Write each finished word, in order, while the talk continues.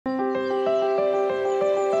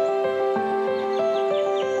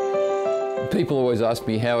People always ask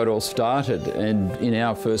me how it all started, and in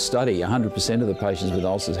our first study, 100% of the patients with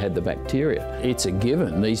ulcers had the bacteria. It's a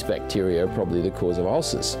given, these bacteria are probably the cause of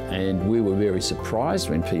ulcers, and we were very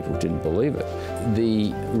surprised when people didn't believe it.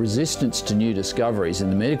 The resistance to new discoveries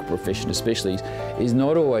in the medical profession especially is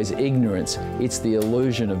not always ignorance, it's the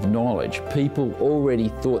illusion of knowledge. People already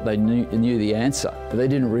thought they knew the answer, but they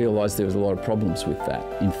didn't realise there was a lot of problems with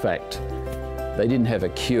that. In fact, they didn't have a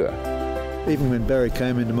cure. Even when Barry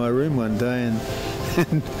came into my room one day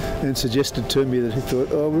and suggested to me that he thought,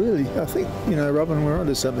 oh really, I think, you know, Robin, we're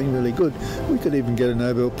onto something really good. We could even get a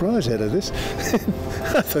Nobel Prize out of this.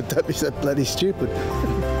 I thought that'd be so bloody stupid.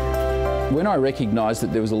 When I recognised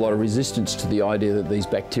that there was a lot of resistance to the idea that these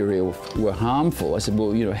bacteria were harmful, I said,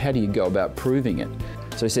 well, you know, how do you go about proving it?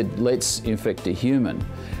 So he said, let's infect a human.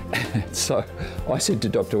 So I said to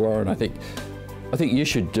Dr. Warren, I think you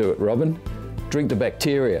should do it, Robin. Drink the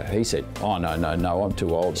bacteria. He said, oh, no, I'm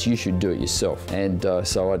too old. You should do it yourself. And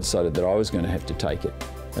so I decided that I was going to have to take it.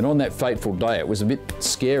 And on that fateful day, it was a bit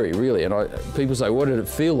scary, really. And people say, what did it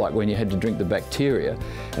feel like when you had to drink the bacteria?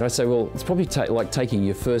 And I say, well, it's probably like taking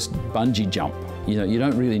your first bungee jump. You know, you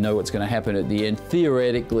don't really know what's going to happen at the end.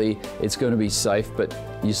 Theoretically, it's going to be safe, but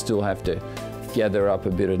you still have to gather up a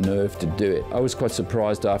bit of nerve to do it. I was quite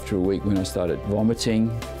surprised after a week when I started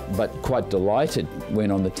vomiting, but quite delighted when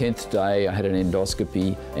on the 10th day I had an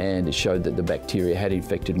endoscopy and it showed that the bacteria had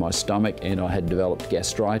infected my stomach and I had developed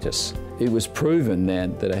gastritis. It was proven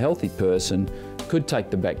then that a healthy person could take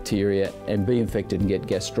the bacteria and be infected and get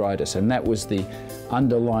gastritis, and that was the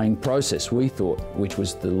underlying process, we thought, which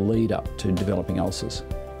was the lead up to developing ulcers.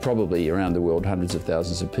 Probably around the world, hundreds of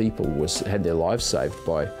thousands of people had their lives saved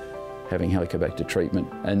by having Helicobacter treatment,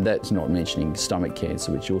 and that's not mentioning stomach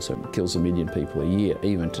cancer, which also kills 1 million people a year,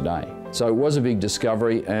 even today. So it was a big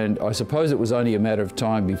discovery, and I suppose it was only a matter of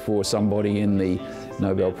time before somebody in the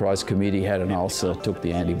Nobel Prize committee had an ulcer, took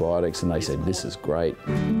the antibiotics, and they said, this is great.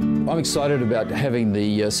 I'm excited about having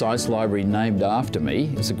the Science Library named after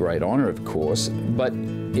me. It's a great honour, of course, but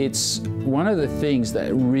it's one of the things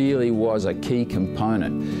that really was a key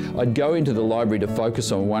component. I'd go into the library to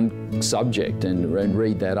focus on one subject and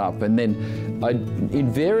read that up, and then I'd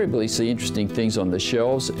invariably see interesting things on the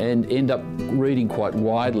shelves and end up reading quite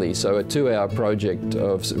widely. So a 2-hour project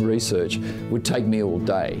of research would take me all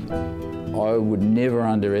day. I would never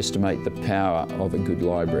underestimate the power of a good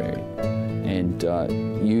library. And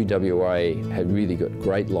UWA had really got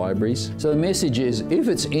great libraries. So the message is, if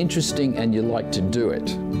it's interesting and you like to do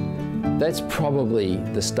it, that's probably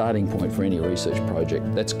the starting point for any research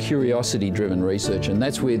project. That's curiosity-driven research, and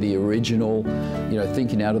that's where the original, you know,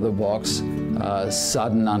 thinking out of the box,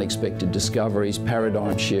 sudden unexpected discoveries,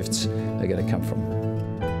 paradigm shifts are going to come from.